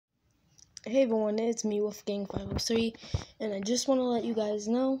Hey everyone, it's me, Wolfgang503, and I just want to let you guys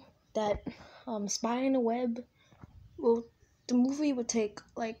know that Spy in the Web, the movie would take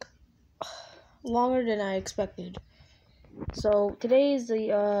like longer than I expected. So today is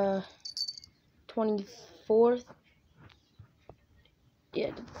the 24th. Yeah,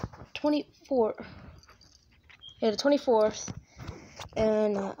 the 24th. Yeah, the 24th,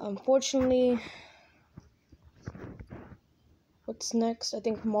 and unfortunately, what's next? I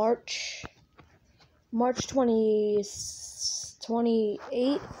think March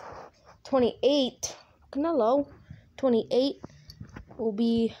 28th, Canelo, 28 will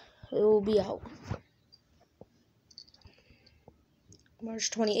be out. March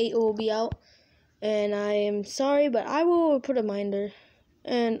 28th will be out, and I am sorry, but I will put a reminder,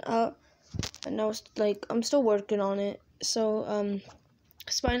 and now I'm still working on it. So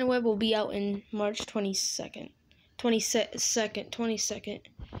Spy in the Web will be out in March 22nd. I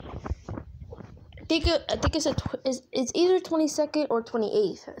think it's either 22nd or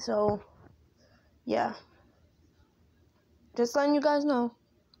 28th. So yeah, just letting you guys know.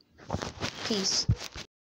 Peace.